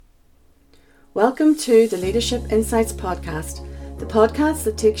Welcome to the Leadership Insights podcast, the podcast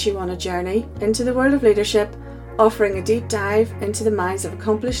that takes you on a journey into the world of leadership, offering a deep dive into the minds of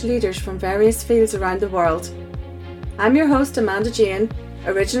accomplished leaders from various fields around the world. I'm your host, Amanda Jane,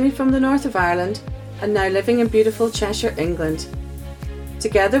 originally from the north of Ireland and now living in beautiful Cheshire, England.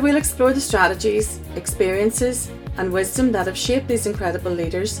 Together we'll explore the strategies, experiences and wisdom that have shaped these incredible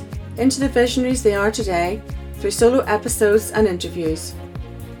leaders into the visionaries they are today through solo episodes and interviews.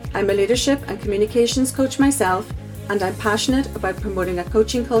 I'm a leadership and communications coach myself, and I'm passionate about promoting a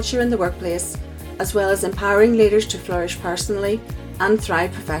coaching culture in the workplace, as well as empowering leaders to flourish personally and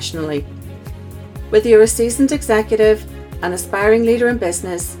thrive professionally. Whether you're a seasoned executive, an aspiring leader in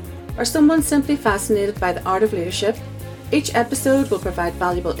business, or someone simply fascinated by the art of leadership, each episode will provide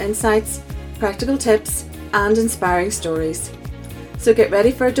valuable insights, practical tips, and inspiring stories. So get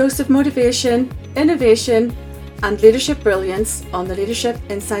ready for a dose of motivation, innovation, and leadership brilliance on the Leadership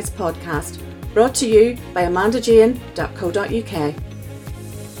Insights podcast, brought to you by amandajane.co.uk.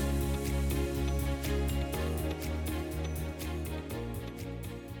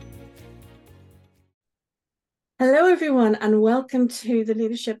 Hello everyone, and welcome to the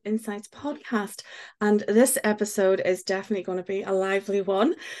Leadership Insights podcast. And this episode is definitely going to be a lively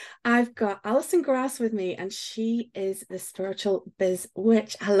one. I've got Alison Grass with me, and she is the spiritual biz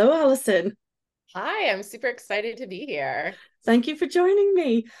witch. Hello, Alison. Hi, I'm super excited to be here. Thank you for joining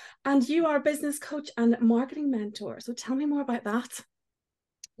me. And you are a business coach and marketing mentor. So tell me more about that.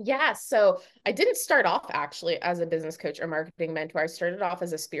 Yeah, so I didn't start off actually as a business coach or marketing mentor. I started off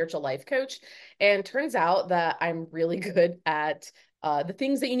as a spiritual life coach, and turns out that I'm really good at the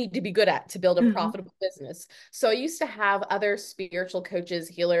things that you need to be good at to build a profitable business. So I used to have other spiritual coaches,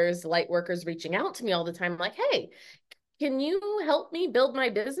 healers, light workers reaching out to me all the time, like, hey, can you help me build my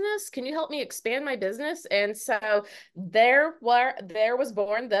business? Can you help me expand my business? And so there was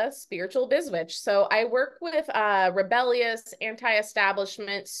born the spiritual biz witch. So I work with rebellious,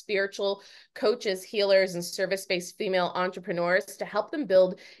 anti-establishment, spiritual coaches, healers, and service-based female entrepreneurs to help them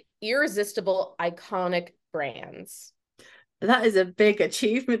build irresistible, iconic brands. That is a big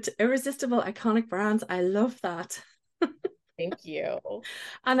achievement. Irresistible, iconic brands. I love that. Thank you.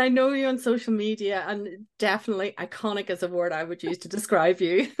 And I know you on social media, and definitely iconic is a word I would use to describe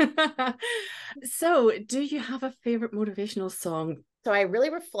you. So, do you have a favorite motivational song? So I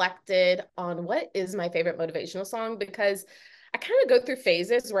really reflected on what is my favorite motivational song, because I kind of go through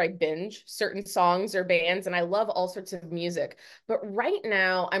phases where I binge certain songs or bands, and I love all sorts of music. But right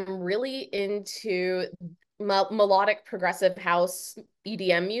now, I'm really into melodic progressive house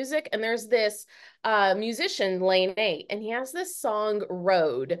EDM music. And there's this musician, Lane 8, and he has this song,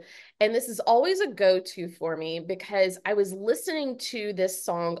 Road. And this is always a go-to for me because I was listening to this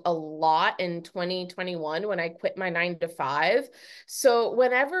song a lot in 2021 when I quit my 9 to 5. So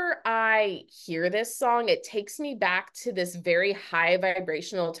whenever I hear this song, it takes me back to this very high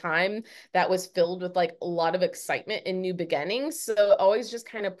vibrational time that was filled with like a lot of excitement and new beginnings. So it always just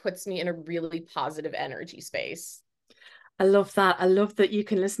kind of puts me in a really positive energy space. I love that. I love that you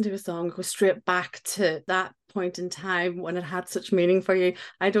can listen to a song, go straight back to that point in time when it had such meaning for you.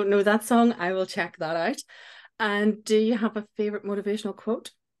 I don't know that song. I will check that out. And do you have a favorite motivational quote?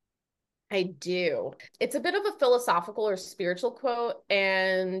 I do. It's a bit of a philosophical or spiritual quote,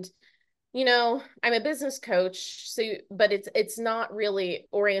 and I'm a business coach, so but it's not really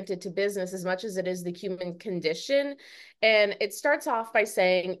oriented to business as much as it is the human condition. And it starts off by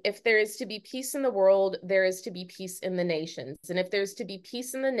saying, if there is to be peace in the world, there is to be peace in the nations. And if there's to be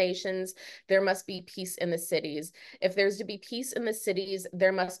peace in the nations, there must be peace in the cities. If there's to be peace in the cities,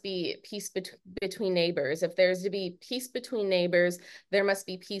 there must be peace between neighbors. If there's to be peace between neighbors, there must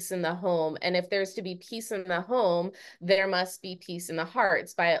be peace in the home. And if there's to be peace in the home, there must be peace in the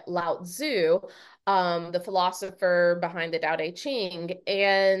hearts, by Lao Tzu, the philosopher behind the Tao Te Ching.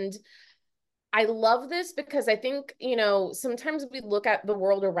 And I love this because I think, sometimes we look at the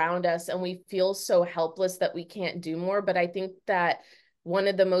world around us and we feel so helpless that we can't do more. But I think that one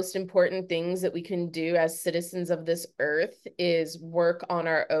of the most important things that we can do as citizens of this earth is work on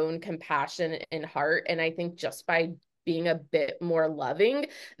our own compassion and heart. And I think just by being a bit more loving,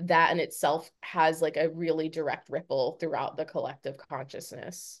 that in itself has like a really direct ripple throughout the collective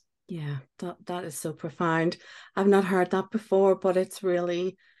consciousness. Yeah, that is so profound. I've not heard that before, but it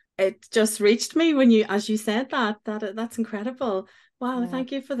just reached me when as you said that's incredible. Wow, Yeah.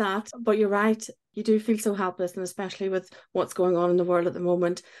 thank you for that. But you're right, you do feel so helpless, and especially with what's going on in the world at the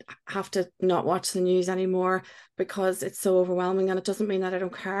moment, I have to not watch the news anymore because it's so overwhelming. And it doesn't mean that I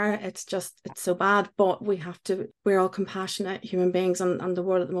don't care. It's so bad. But we're all compassionate human beings, and the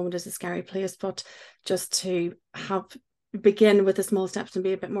world at the moment is a scary place. But just to have begin with the small steps and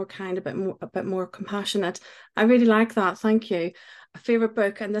be a bit more kind, a bit more compassionate. I really like that. Thank you. A favorite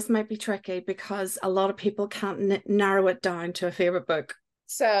book, and this might be tricky because a lot of people can't narrow it down to a favorite book.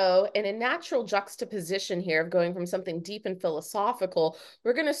 So, in a natural juxtaposition here of going from something deep and philosophical,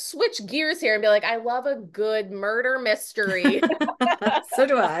 we're going to switch gears here and be like, I love a good murder mystery. So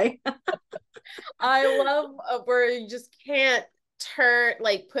do I. I love where you just can't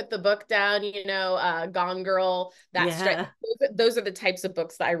put the book down, Gone Girl, that straight. Yeah. Those are the types of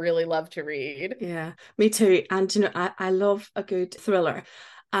books that I really love to read. Yeah, me too. And I love a good thriller.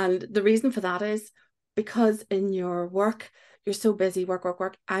 And the reason for that is because in your work, you're so busy, work, work,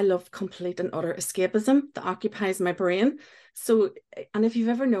 work. I love complete and utter escapism that occupies my brain. So, and if you've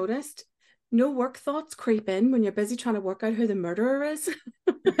ever noticed, no work thoughts creep in when you're busy trying to work out who the murderer is.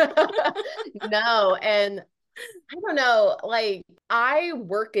 No, and I don't know, like I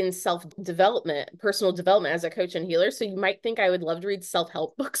work in self-development, personal development as a coach and healer. So you might think I would love to read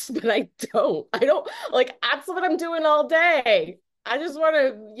self-help books, but I don't. I don't like that's what I'm doing all day. I just want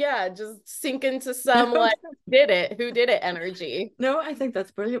to, just sink into some like who did it energy. No, I think that's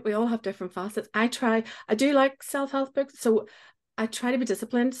brilliant. We all have different facets. I do like self-help books. So I try to be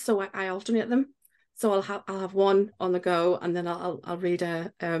disciplined. So I alternate them. So I'll have one on the go, and then I'll read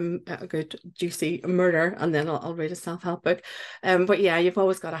a good juicy murder, and then I'll read a self-help book. But yeah, you've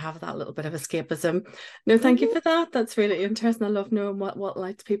always got to have that little bit of escapism. No, thank you for that. That's really interesting. I love knowing what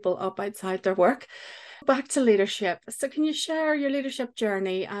lights people up outside their work. Back to leadership. So can you share your leadership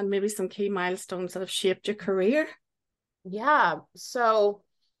journey and maybe some key milestones that have shaped your career? Yeah. So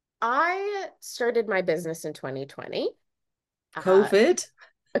I started my business in 2020. COVID.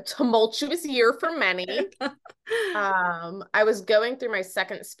 A tumultuous year for many. I was going through my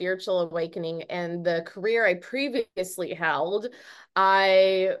second spiritual awakening, and the career I previously held,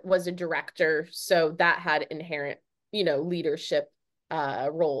 I was a director, so that had inherent, leadership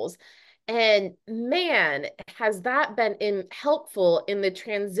roles. And man, has that been helpful in the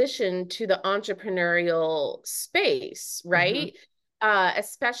transition to the entrepreneurial space, right?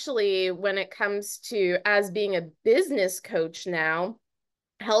 Especially when it comes to as being a business coach now,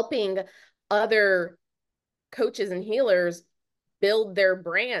 helping other coaches and healers build their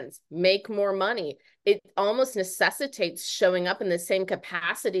brands, make more money. It almost necessitates showing up in the same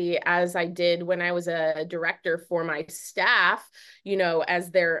capacity as I did when I was a director for my staff, as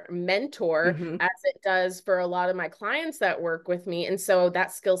their mentor, as it does for a lot of my clients that work with me. And so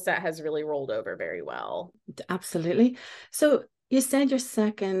that skill set has really rolled over very well. Absolutely. So you said your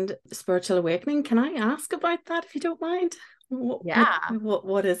second spiritual awakening. Can I ask about that if you don't mind?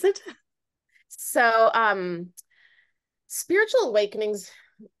 What is it? So, spiritual awakenings,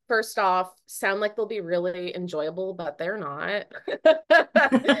 first off, sound like they'll be really enjoyable, but they're not.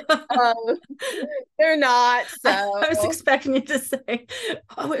 um, they're not. So I was expecting you to say,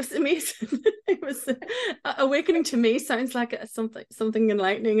 "Oh, it was amazing." It was awakening to me sounds like something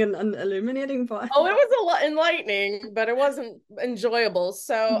enlightening and illuminating. But it was a lot enlightening, but it wasn't enjoyable.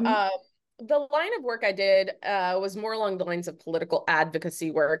 So, the line of work I did was more along the lines of political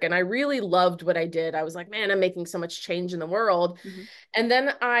advocacy work. And I really loved what I did. I was like, man, I'm making so much change in the world. And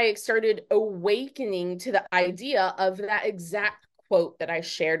then I started awakening to the idea of that exact quote that I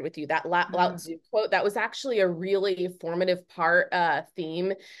shared with you, that Lao Tzu quote. That was actually a really formative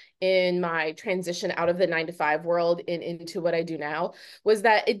theme in my transition out of the 9-to-5 world and into what I do now, was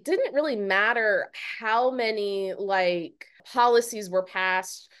that it didn't really matter how many policies were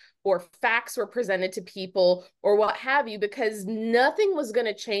passed or facts were presented to people or what have you, because nothing was going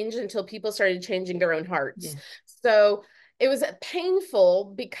to change until people started changing their own hearts. Yeah. So it was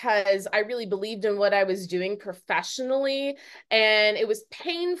painful because I really believed in what I was doing professionally. And it was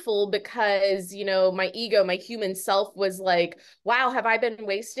painful because, my ego, my human self was like, wow, have I been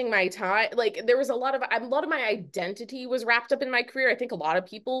wasting my time? Like there was a lot of my identity was wrapped up in my career. I think a lot of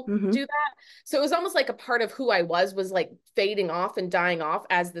people do that. So it was almost like a part of who I was like fading off and dying off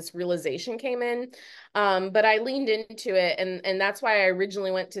as this realization came in. But I leaned into it. And that's why I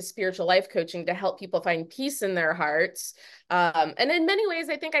originally went to spiritual life coaching, to help people find peace in their hearts. And in many ways,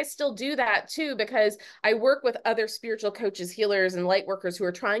 I think I still do that too, because I work with other spiritual coaches, healers, and light workers who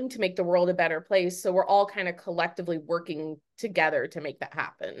are trying to make the world a better place. So we're all kind of collectively working together to make that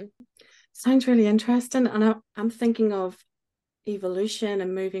happen. Sounds really interesting. And I'm thinking of evolution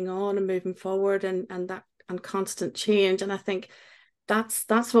and moving on and moving forward and constant change. And I think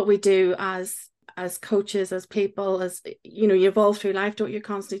that's what we do as coaches, as people, as you evolve through life, don't you?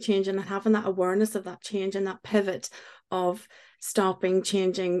 Constantly changing and having that awareness of that change and that pivot of stopping,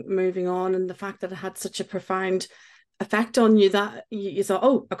 changing, moving on, and the fact that it had such a profound effect on you that you thought,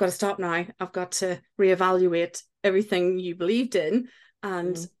 oh, I've got to stop now. I've got to reevaluate everything you believed in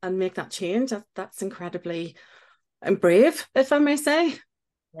Mhm. and make that change. That's incredibly brave, if I may say.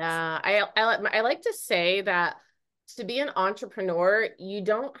 Yeah, I like to say that to be an entrepreneur, you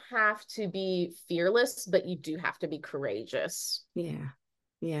don't have to be fearless, but you do have to be courageous. Yeah,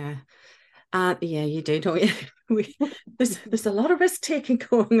 yeah. Yeah, you do, don't you? We, there's a lot of risk taking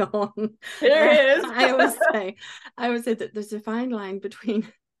going on. There is. I always say, that there's a fine line between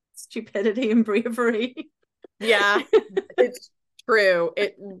stupidity and bravery. Yeah, it's true.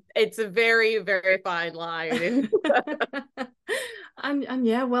 It's a very, very fine line. And And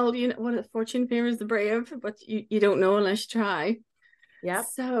yeah, well, you know what, fortune favors the brave, but you don't know unless you try. yep.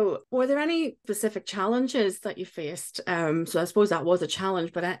 So, were there any specific challenges that you faced? So I suppose that was a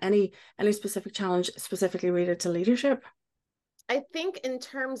challenge, but any specific challenge specifically related to leadership? I think in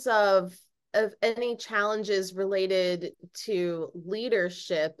terms of any challenges related to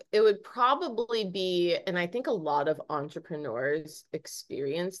leadership, it would probably be, and I think a lot of entrepreneurs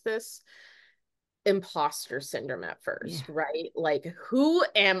experience this, imposter syndrome at Yeah. first, right? Like, who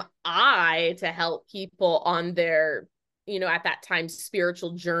am I to help people on their, at that time,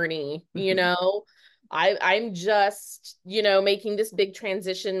 spiritual journey, Mm-hmm. I'm just, making this big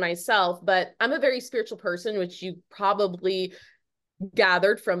transition myself, but I'm a very spiritual person, which you probably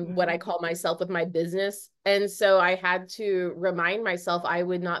gathered from what I Mm-hmm. call myself with my business. And so I had to remind myself I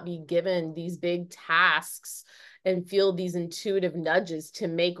would not be given these big tasks and feel these intuitive nudges to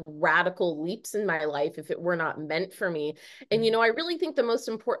make radical leaps in my life if it were not meant for me. And, I really think the most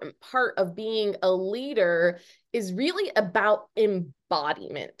important part of being a leader is really about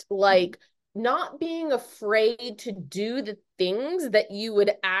embodiment. Mm-hmm. Like, not being afraid to do the things that you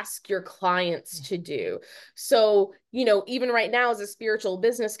would ask your clients Yeah. to do. So, even right now as a spiritual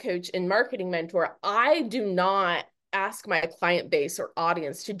business coach and marketing mentor, I do not ask my client base or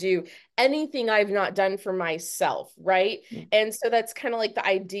audience to do anything I've not done for myself, right? Yeah. And so that's kind of like the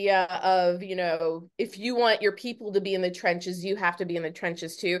idea of, if you want your people to be in the trenches, you have to be in the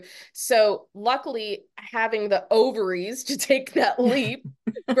trenches too. So luckily, having the ovaries to take that leap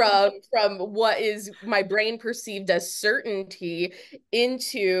from what is my brain perceived as certainty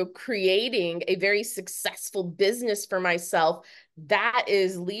into creating a very successful business for myself, that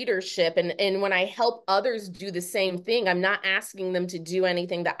is leadership. And when I help others do the same thing, I'm not asking them to do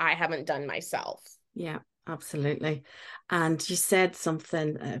anything that I haven't done myself. Yeah, absolutely. And you said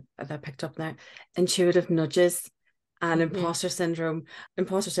something that I picked up there, intuitive nudges and Mm-hmm. imposter syndrome.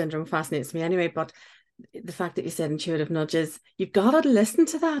 Imposter syndrome fascinates me anyway, but the fact that you said intuitive nudges, you've got to listen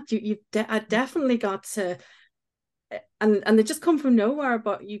to that. I definitely got to, and they just come from nowhere,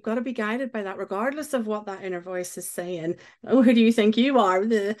 but you've got to be guided by that, regardless of what that inner voice is saying. Oh, who do you think you are?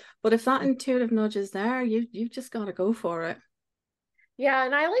 But if that intuitive nudge is there, you've just got to go for it. Yeah,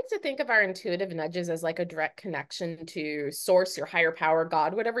 and I like to think of our intuitive nudges as like a direct connection to source, your higher power,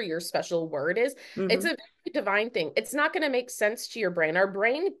 God, whatever your special word is. It's a Mm-hmm. very divine thing. It's not going to make sense to your brain. Our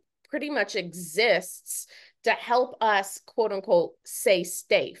brain pretty much exists to help us, quote unquote, say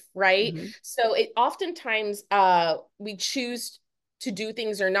safe, right? Mm-hmm. So it oftentimes we choose to do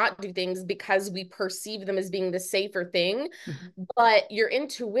things or not do things because we perceive them as being the safer thing. Mm-hmm. But your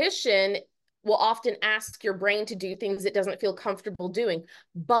intuition will often ask your brain to do things it doesn't feel comfortable doing.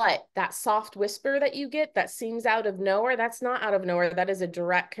 But that soft whisper that you get that seems out of nowhere, that's not out of nowhere. That is a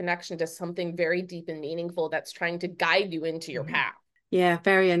direct connection to something very deep and meaningful that's trying to guide you into your Mm-hmm. path. Yeah,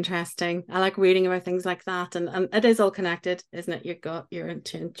 very interesting. I like reading about things like that, and it is all connected, isn't it? You've got your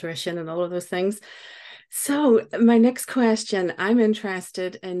intuition and all of those things. So, my next question, I'm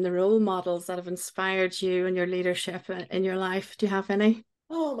interested in the role models that have inspired you and your leadership in your life. Do you have any?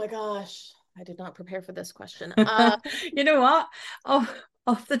 Oh my gosh. I did not prepare for this question. You know what? Oh,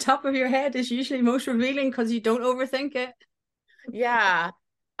 off the top of your head is usually most revealing because you don't overthink it. Yeah.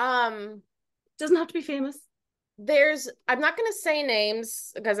 Um, Doesn't have to be famous. I'm not going to say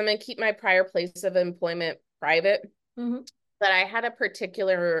names because I'm going to keep my prior place of employment private, Mm-hmm. but I had a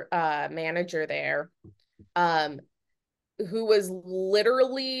particular manager there um, who was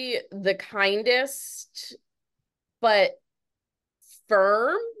literally the kindest but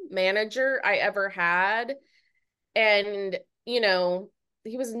firm manager I ever had. And, you know,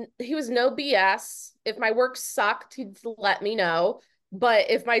 he was no BS. If my work sucked, he'd let me know.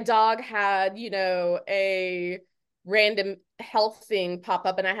 But if my dog had, a random health thing pop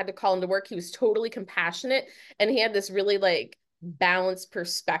up and I had to call him to work, he was totally compassionate. And he had this really like balanced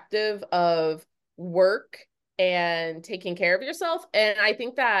perspective of work and taking care of yourself. And I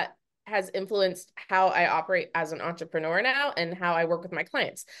think that has influenced how I operate as an entrepreneur now and how I work with my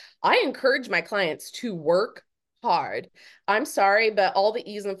clients. I encourage my clients to work hard. I'm sorry, but all the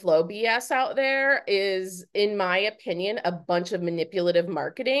ease and flow BS out there is, in my opinion, a bunch of manipulative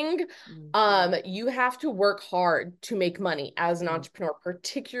marketing. You have to work hard to make money as an entrepreneur,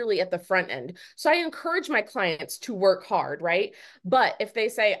 particularly at the front end. So I encourage my clients to work hard, right? But if they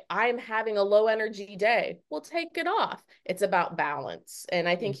say, I'm having a low energy day, we'll take it off. It's about balance. And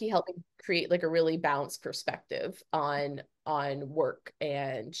I think he helped me create like a really balanced perspective on work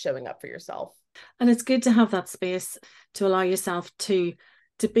and showing up for yourself. And it's good to have that space to allow yourself to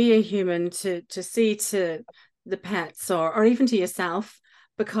be a human, to see to the pets or even to yourself,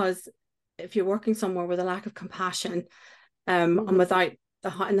 because if you're working somewhere with a lack of compassion, and without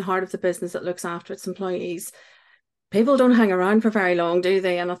in the heart of the business that looks after its employees, people don't hang around for very long, do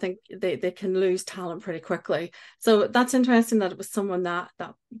they? And I think they can lose talent pretty quickly. So that's interesting that it was someone that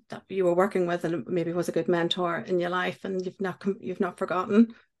you were working with and maybe was a good mentor in your life, and you've not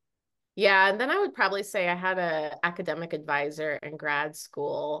forgotten. Yeah, and then I would probably say I had a academic advisor in grad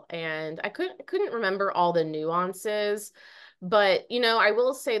school, and I couldn't remember all the nuances, but I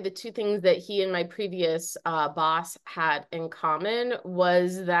will say the two things that he and my previous boss had in common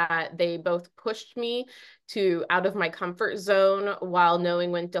was that they both pushed me to out of my comfort zone while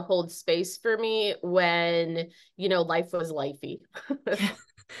knowing when to hold space for me when life was lifey. Yeah.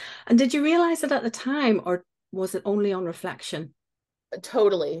 And did you realize it at the time, or was it only on reflection?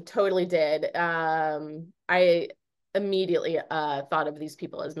 Totally did. I immediately thought of these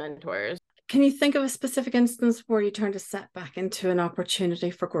people as mentors. Can you think of a specific instance where you turned a setback into an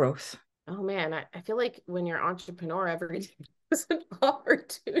opportunity for growth? Oh man, I feel like when you're an entrepreneur, every day is an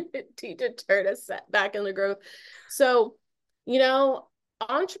opportunity to turn a setback into growth. So,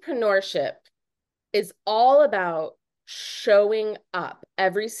 entrepreneurship is all about showing up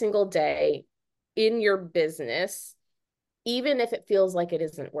every single day in your business, even if it feels like it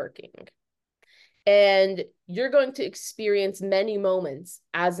isn't working. And you're going to experience many moments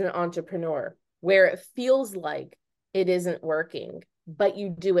as an entrepreneur where it feels like it isn't working, but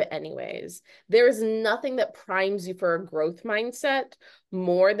you do it anyways. There is nothing that primes you for a growth mindset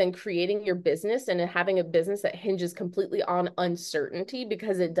more than creating your business and having a business that hinges completely on uncertainty,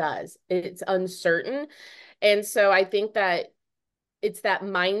 because it does. It's uncertain. And so I think that it's that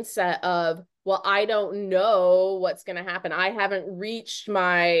mindset of, well, I don't know what's going to happen. I haven't reached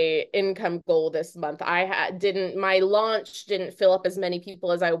my income goal this month. My launch didn't fill up as many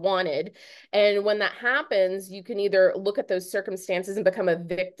people as I wanted. And when that happens, you can either look at those circumstances and become a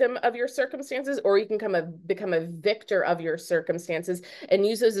victim of your circumstances, or you can become a victor of your circumstances and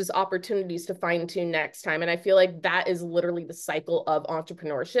use those as opportunities to fine tune next time. And I feel like that is literally the cycle of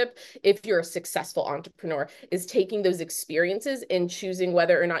entrepreneurship. If you're a successful entrepreneur, is taking those experiences and choosing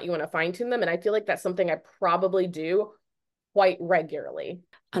whether or not you want to fine tune them. And I feel like that's something I probably do quite regularly.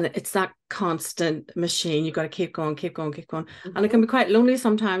 And it's that constant machine. You've got to keep going, keep going, keep going. And it can be quite lonely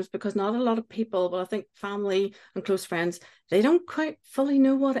sometimes, because not a lot of people, but I think family and close friends, they don't quite fully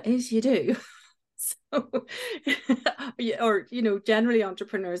know what it is you do. So, or, generally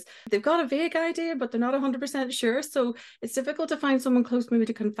entrepreneurs, they've got a vague idea, but they're not 100% sure. So it's difficult to find someone close maybe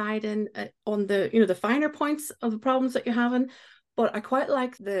to confide in on the, the finer points of the problems that you're having. But I quite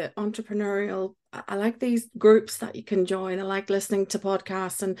like the entrepreneurial, I like these groups that you can join. I like listening to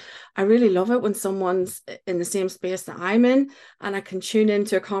podcasts, and I really love it when someone's in the same space that I'm in and I can tune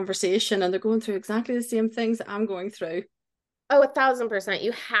into a conversation and they're going through exactly the same things that I'm going through. Oh, 1,000%.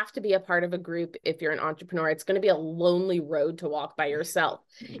 You have to be a part of a group if you're an entrepreneur. It's going to be a lonely road to walk by yourself.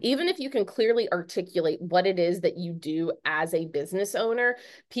 Even if you can clearly articulate what it is that you do as a business owner,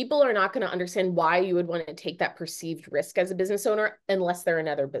 people are not going to understand why you would want to take that perceived risk as a business owner unless they're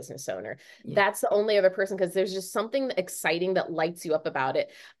another business owner. Yeah. That's the only other person, because there's just something exciting that lights you up about it.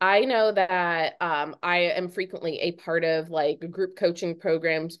 I know that I am frequently a part of like group coaching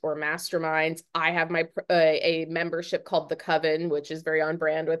programs or masterminds. I have my a membership called the Coven, which is very on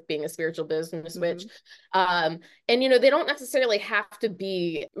brand with being a spiritual business witch. And they don't necessarily have to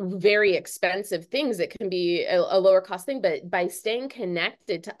be very expensive things. It can be a lower cost thing, but by staying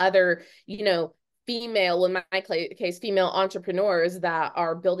connected to other, female, in my case, female entrepreneurs that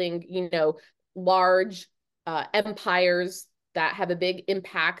are building, large empires that have a big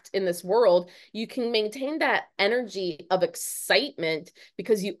impact in this world, you can maintain that energy of excitement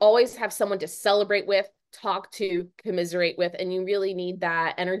because you always have someone to celebrate with, talk to, commiserate with, and you really need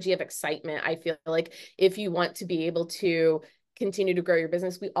that energy of excitement. I feel like if you want to be able to continue to grow your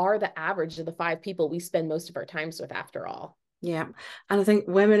business, we are the average of the 5 people we spend most of our times with, after all. Yeah. And I think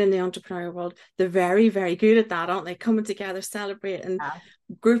women in the entrepreneurial world, they're very, very good at that, aren't they? Coming together, celebrating,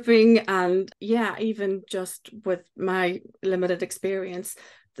 grouping. And yeah, even just with my limited experience,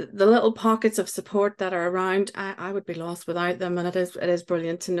 the little pockets of support that are around, I would be lost without them. And it is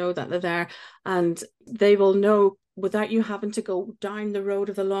brilliant to know that they're there, and they will know without you having to go down the road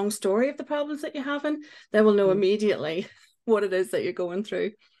of the long story of the problems that you're having. They will know immediately what it is that you're going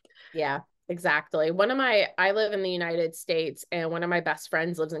through. Yeah, exactly. I live in the United States, and one of my best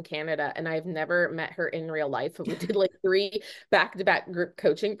friends lives in Canada, and I've never met her in real life. And we did like 3 back-to-back group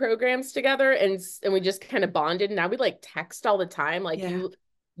coaching programs together, and we just kind of bonded. And now we like text all the time. Like Yeah.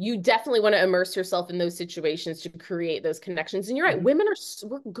 you definitely want to immerse yourself in those situations to create those connections. And you're right, women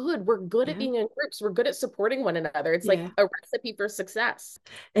we're good. We're good at Yeah. being in groups. We're good at supporting one another. It's like Yeah. a recipe for success.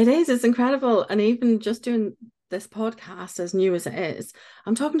 It is. It's incredible. And even just doing this podcast, as new as it is,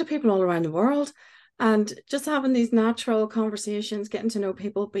 I'm talking to people all around the world and just having these natural conversations, getting to know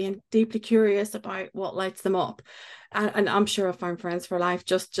people, being deeply curious about what lights them up. And I'm sure I'll find friends for life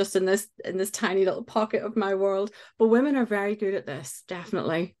just in this tiny little pocket of my world. But women are very good at this,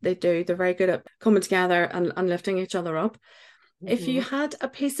 definitely. They do. They're very good at coming together and lifting each other up. If you had a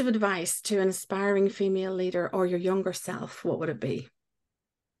piece of advice to an aspiring female leader or your younger self, what would it be?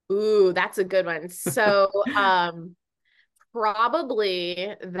 Ooh, that's a good one. So,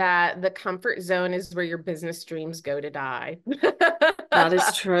 probably that the comfort zone is where your business dreams go to die. That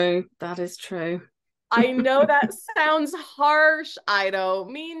is true. That is true. I know that sounds harsh. I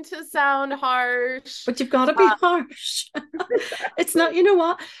don't mean to sound harsh. But you've got to be harsh. It's not, you know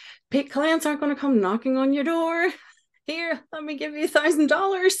what? Clients aren't going to come knocking on your door. Here, let me give you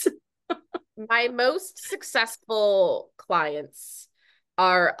 $1,000. My most successful clients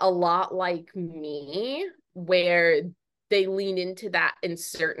are a lot like me, where they lean into that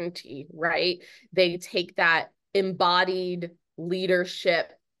uncertainty, right? They take that embodied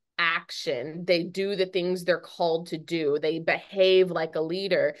leadership action. They do the things they're called to do. They behave like a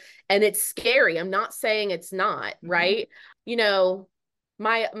leader. And it's scary. I'm not saying it's not, right? You know,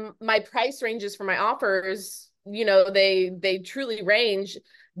 my price ranges for my offers, they truly range.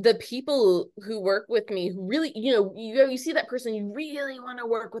 The people who work with me who really, you see that person you really want to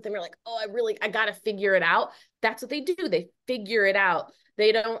work with, and you're like, oh, I got to figure it out. That's what they do. They figure it out.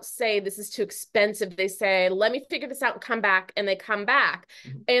 They don't say this is too expensive. They say, let me figure this out and come back. And they come back.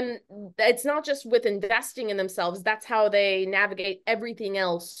 And it's not just with investing in themselves. That's how they navigate everything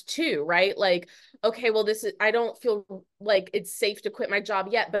else too, right? Like, okay, well, I don't feel like it's safe to quit my job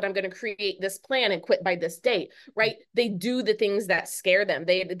yet, but I'm going to create this plan and quit by this date, right? They do the things that scare them.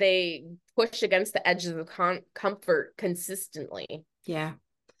 They push against the edges of comfort consistently. Yeah.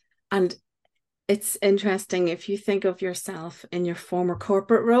 And it's interesting if you think of yourself in your former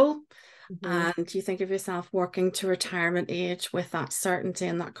corporate role and you think of yourself working to retirement age with that certainty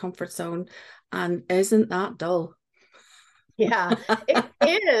and that comfort zone. And isn't that dull? Yeah, it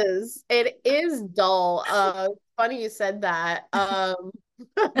is. It is dull. Funny you said that. But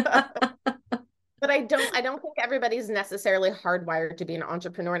I don't think everybody's necessarily hardwired to be an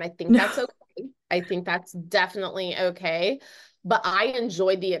entrepreneur. And I think that's okay. I think that's definitely okay. But I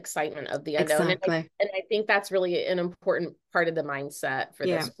enjoy the excitement of the unknown. Exactly. And I think that's really an important part of the mindset for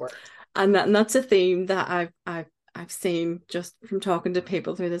this work. And that's a theme that I've seen just from talking to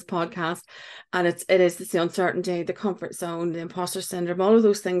people through this podcast. And it's the uncertainty, the comfort zone, the imposter syndrome, all of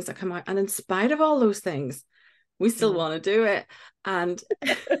those things that come out. And in spite of all those things, we still want to do it. And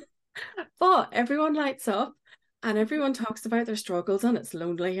but everyone lights up and everyone talks about their struggles, and it's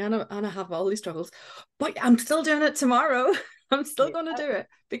lonely, and I have all these struggles, but I'm still doing it tomorrow. I'm still going to do it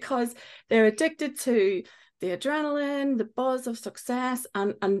because they're addicted to the adrenaline, the buzz of success.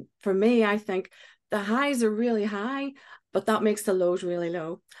 And for me, I think the highs are really high, but that makes the lows really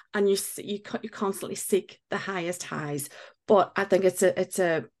low. And you constantly seek the highest highs. But I think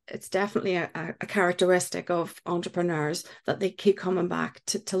it's definitely a characteristic of entrepreneurs that they keep coming back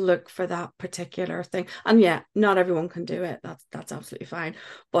to look for that particular thing. And yeah, not everyone can do it. That's absolutely fine.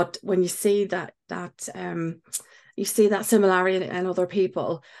 But when you see that you see that similarity in other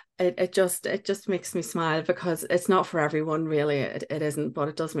people, it just makes me smile, because it's not for everyone, really. It isn't, but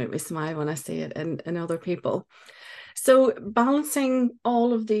it does make me smile when I see it in other people. So balancing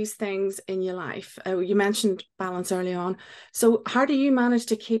all of these things in your life, you mentioned balance early on. So how do you manage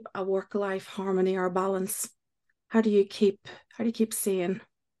to keep a work-life harmony or balance? How do you keep seeing?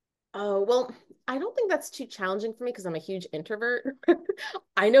 Oh, well, I don't think that's too challenging for me because I'm a huge introvert.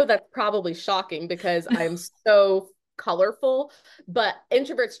 I know that's probably shocking because I'm so colorful, but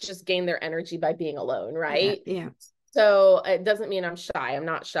introverts just gain their energy by being alone, right? Yeah. So it doesn't mean I'm shy. I'm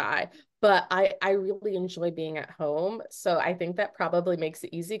not shy, but I really enjoy being at home. So I think that probably makes it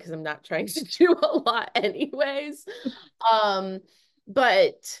easy because I'm not trying to do a lot anyways.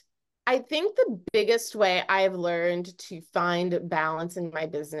 But I think the biggest way I've learned to find balance in my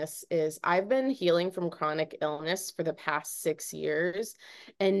business is I've been healing from chronic illness for the past 6 years,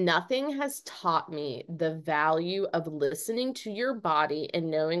 and nothing has taught me the value of listening to your body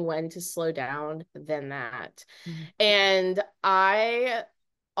and knowing when to slow down than that. Mm. And I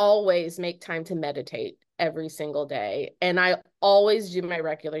always make time to meditate every single day. And I always do my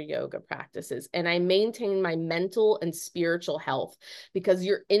regular yoga practices. And I maintain my mental and spiritual health because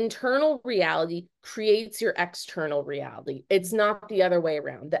your internal reality creates your external reality. It's not the other way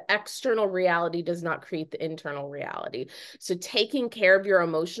around. The external reality does not create the internal reality. So taking care of your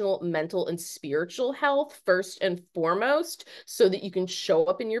emotional, mental, and spiritual health first and foremost, so that you can show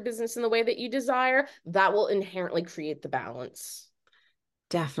up in your business in the way that you desire, that will inherently create the balance.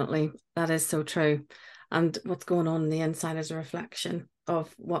 Definitely. That is so true. And what's going on the inside is a reflection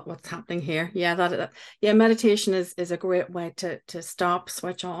of what's happening here. Yeah, yeah, meditation is a great way to stop,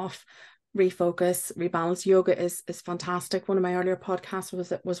 switch off, refocus, rebalance. Yoga is fantastic. One of my earlier podcasts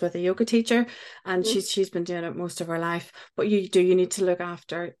was with a yoga teacher, and she's been doing it most of her life. But you need to look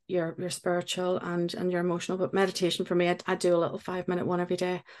after your spiritual and your emotional. But meditation for me, I do a little 5-minute one every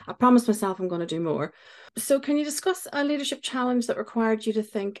day. I promise myself I'm going to do more. So, can you discuss a leadership challenge that required you to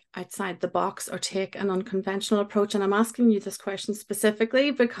think outside the box or take an unconventional approach? And I'm asking you this question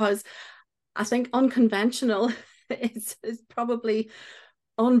specifically because I think unconventional is probably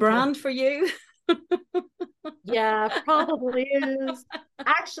on brand for you. Yeah, probably is.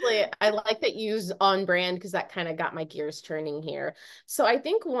 Actually, I like that you use on brand because that kind of got my gears turning here. So I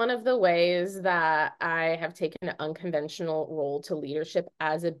think one of the ways that I have taken an unconventional role to leadership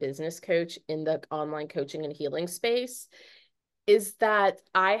as a business coach in the online coaching and healing space is that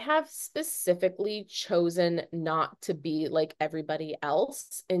I have specifically chosen not to be like everybody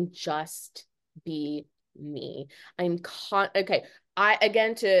else and just be me. Okay. I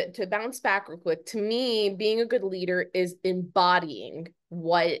again to bounce back real quick. To me, being a good leader is embodying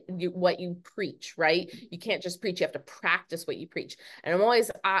what you preach, right? You can't just preach, you have to practice what you preach. And I'm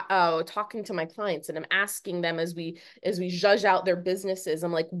always talking to my clients and I'm asking them as we judge out their businesses,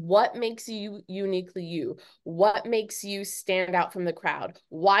 I'm like, what makes you uniquely you? What makes you stand out from the crowd?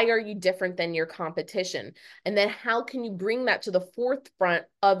 Why are you different than your competition? And then how can you bring that to the forefront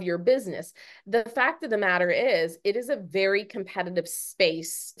of your business? The fact of the matter is, it is a very competitive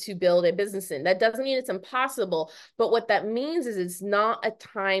space to build a business in. That doesn't mean it's impossible, but what that means is it's not a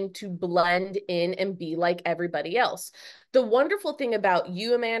time to blend in and be like everybody else. The wonderful thing about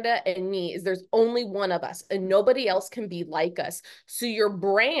you, Amanda, and me is there's only one of us and nobody else can be like us. So your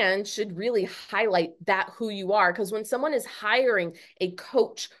brand should really highlight that who you are. Because when someone is hiring a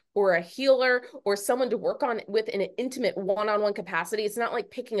coach or a healer or someone to work on with in an intimate one-on-one capacity, it's not like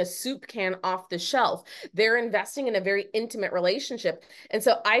picking a soup can off the shelf. They're investing in a very intimate relationship. And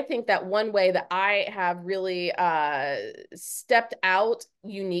so I think that one way that I have really stepped out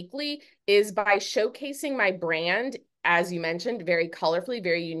uniquely is by showcasing my brand, as you mentioned, very colorfully,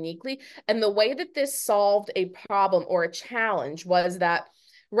 very uniquely. And the way that this solved a problem or a challenge was that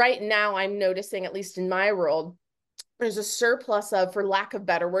right now I'm noticing, at least in my world, there's a surplus of, for lack of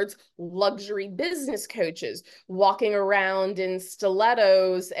better words, luxury business coaches walking around in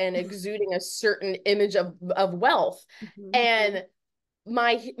stilettos and exuding a certain image of wealth. Mm-hmm. And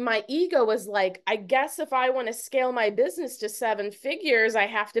my ego was like, I guess if I want to scale my business to 7 figures, I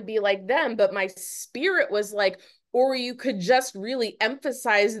have to be like them. But my spirit was like, or you could just really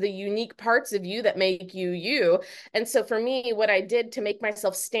emphasize the unique parts of you that make you you. And so for me, what I did to make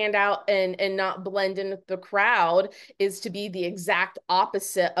myself stand out and not blend in with the crowd is to be the exact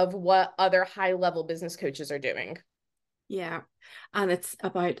opposite of what other high level business coaches are doing. Yeah. And it's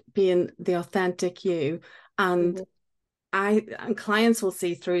about being the authentic you. And Mm-hmm. and clients will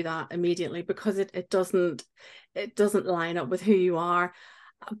see through that immediately because it doesn't line up with who you are.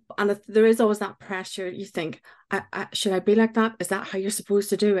 And if there is always that pressure, you think, should I be like that? Is that how you're supposed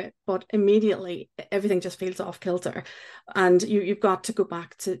to do it? But immediately everything just feels off kilter. And you've got to go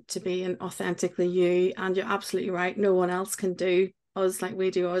back to being authentically you. And you're absolutely right. No one else can do us like we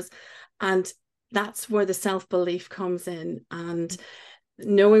do us. And that's where the self-belief comes in, and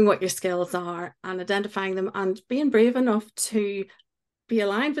knowing what your skills are and identifying them and being brave enough to be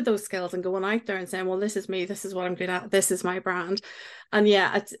aligned with those skills and going out there and saying, well, this is me, this is what I'm good at, this is my brand. And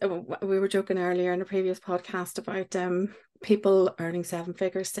yeah, we were joking earlier in a previous podcast about people earning 7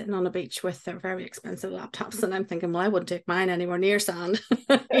 figures sitting on a beach with their very expensive laptops, and I'm thinking, well, I wouldn't take mine anywhere near sand.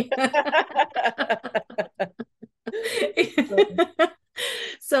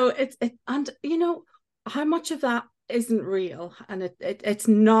 So and you know how much of that isn't real, and it's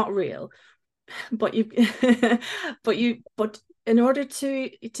not real, but you but in order to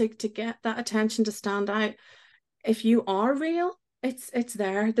get that attention, to stand out, if you are real, it's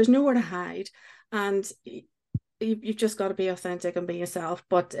there. There's nowhere to hide, and you've just got to be authentic and be yourself.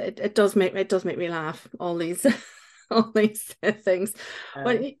 But it does make me laugh, all these all these things.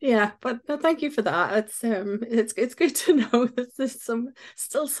 But yeah, but no, thank you for that. It's good to know that there's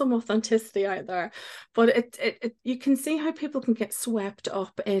still some authenticity out there. But it you can see how people can get swept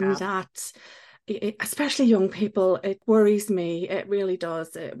up in that, especially young people. It worries me. It really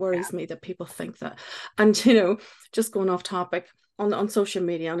does. It worries me that people think that. And just going off topic, on social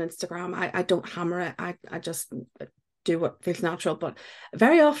media, on Instagram, I don't hammer it. I just do what feels natural. But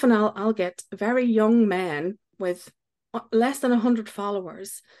very often I'll get very young men with less than 100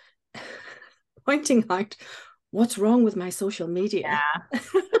 followers pointing out what's wrong with my social media.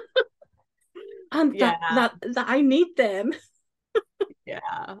 And that I need them.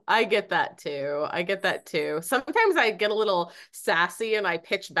 Yeah, I get that too. Sometimes I get a little sassy and I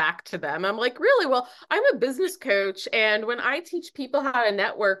pitch back to them. I'm like, really? Well, I'm a business coach. And when I teach people how to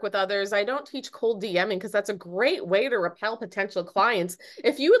network with others, I don't teach cold DMing because that's a great way to repel potential clients.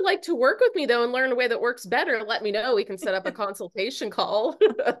 If you would like to work with me, though, and learn a way that works better, let me know. We can set up a consultation call.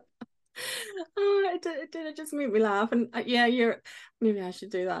 Oh, it just made me laugh. And maybe I should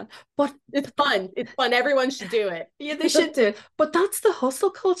do that. But it's fun. Everyone should do it. Yeah, they should do it. But that's the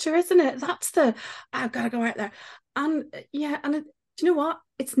hustle culture, isn't it? That's the I've got to go out there. And do you know what?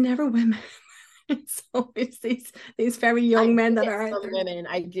 It's never women. It's always these very young men that are out there. Women.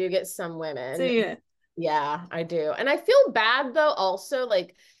 I do get some women. So, yeah. Yeah, I do. And I feel bad though, also,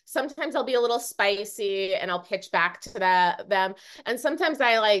 like sometimes I'll be a little spicy and I'll pitch back to them. And sometimes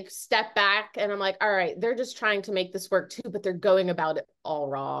I like step back and I'm like, all right, they're just trying to make this work too, but they're going about it all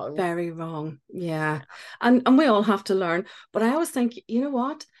wrong. Very wrong. Yeah. And we all have to learn. But I always think, you know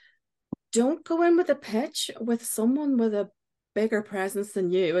what? Don't go in with a pitch with someone with a bigger presence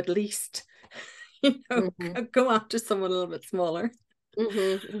than you, at least. Go after someone a little bit smaller.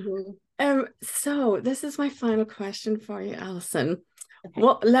 So this is my final question for you, Alison. Okay.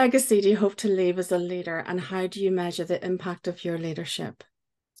 What legacy do you hope to leave as a leader, and how do you measure the impact of your leadership?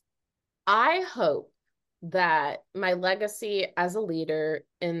 I hope that my legacy as a leader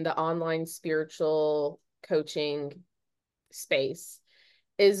in the online spiritual coaching space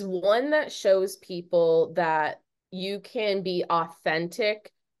is one that shows people that you can be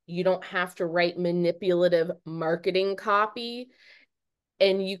authentic. You don't have to write manipulative marketing copy,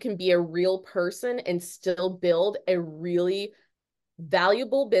 and you can be a real person and still build a really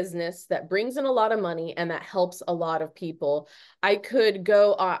valuable business that brings in a lot of money and that helps a lot of people. I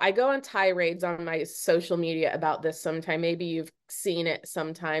go on tirades on my social media about this sometime. Maybe you've seen it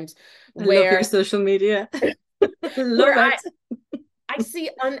sometimes. I love your social media. Love it. I see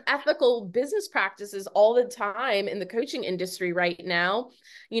unethical business practices all the time in the coaching industry right now.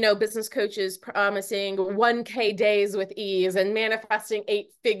 Business coaches promising 1K days with ease and manifesting 8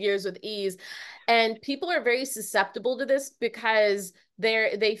 figures with ease. And people are very susceptible to this because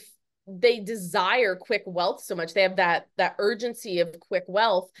they desire quick wealth so much. They have that urgency of quick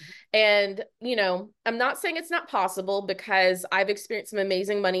wealth. And, I'm not saying it's not possible, because I've experienced some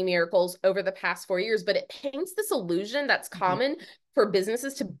amazing money miracles over the past 4 years, but it paints this illusion that's common for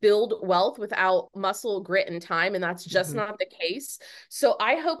businesses to build wealth without muscle, grit, and time. And that's just not the case. So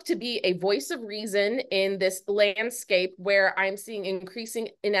I hope to be a voice of reason in this landscape where I'm seeing increasing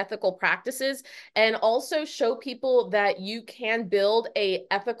unethical practices, and also show people that you can build a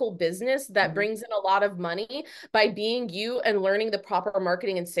ethical business that brings in a lot of money by being you and learning the proper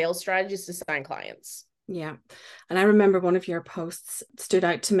marketing and sales strategies to sign clients. Yeah. And I remember one of your posts stood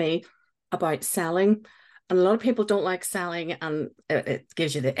out to me about selling. And a lot of people don't like selling, and it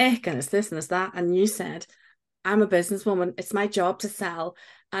gives you the ick, and it's this and it's that. And you said, I'm a businesswoman. It's my job to sell.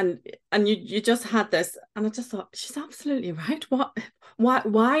 And you just had this. And I just thought, she's absolutely right.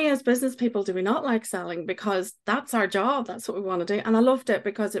 Why as business people do we not like selling? Because that's our job. That's what we want to do. And I loved it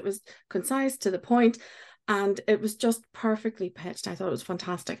because it was concise, to the point. And it was just perfectly pitched. I thought it was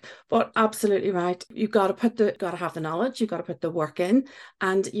fantastic. But absolutely right. You've got to have the knowledge, you've got to put the work in,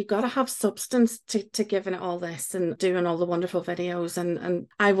 and you've got to have substance to giving it all this and doing all the wonderful videos. And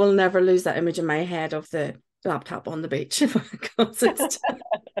I will never lose that image in my head of the laptop on the beach. Because it's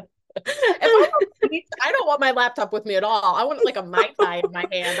I don't want my laptop with me at all. I want like a Mai Tai in my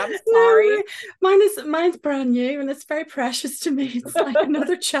hand. I'm sorry. Mine's brand new and it's very precious to me. It's like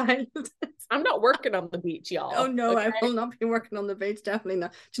another child. I'm not working on the beach, y'all. Oh no, okay? I will not be working on the beach. Definitely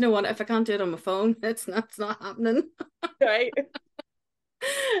not. Do you know what? If I can't do it on my phone, it's not happening. Right.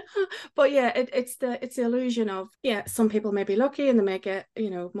 But yeah, it's the illusion of, yeah, some people may be lucky and they may get,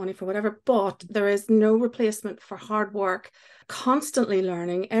 money for whatever, but there is no replacement for hard work, constantly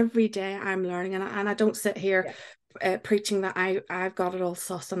learning. Every day I'm learning, and I don't sit here preaching that I've got it all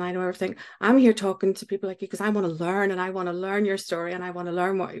sussed and I know everything. I'm here talking to people like you because I want to learn, and I want to learn your story, and I want to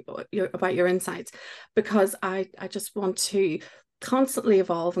learn about your insights, because I just want to constantly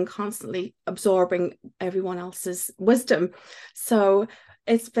evolve and constantly absorbing everyone else's wisdom. So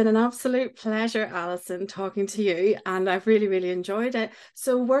it's been an absolute pleasure, Alison, talking to you, and I've really, really enjoyed it.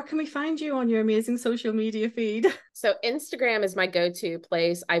 So where can we find you on your amazing social media feed? So Instagram is my go-to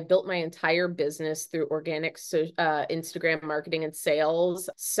place. I built my entire business through organic Instagram marketing and sales.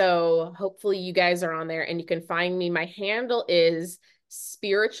 So hopefully you guys are on there and you can find me. My handle is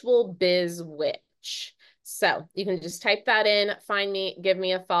Spiritual Biz Witch. So you can just type that in, find me, give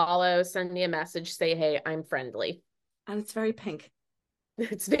me a follow, send me a message, say, hey, I'm friendly. And it's very pink.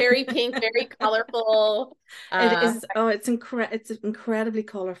 It's very pink, very colorful. It is. Oh, it's incredibly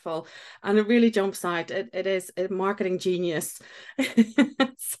colorful, and it really jumps out. It is a marketing genius.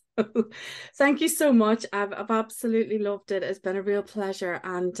 So, thank you so much. I've absolutely loved it. It's been a real pleasure,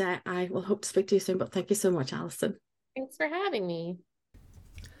 and I will hope to speak to you soon. But thank you so much, Alison. Thanks for having me.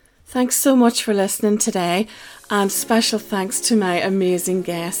 Thanks so much for listening today, and special thanks to my amazing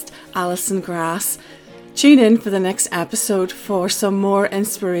guest, Alison Grass. Tune in for the next episode for some more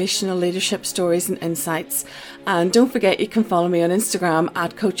inspirational leadership stories and insights. And don't forget, you can follow me on Instagram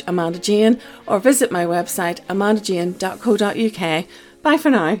at Coach Amanda Jane, or visit my website amandajane.co.uk. Bye for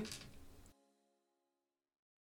now.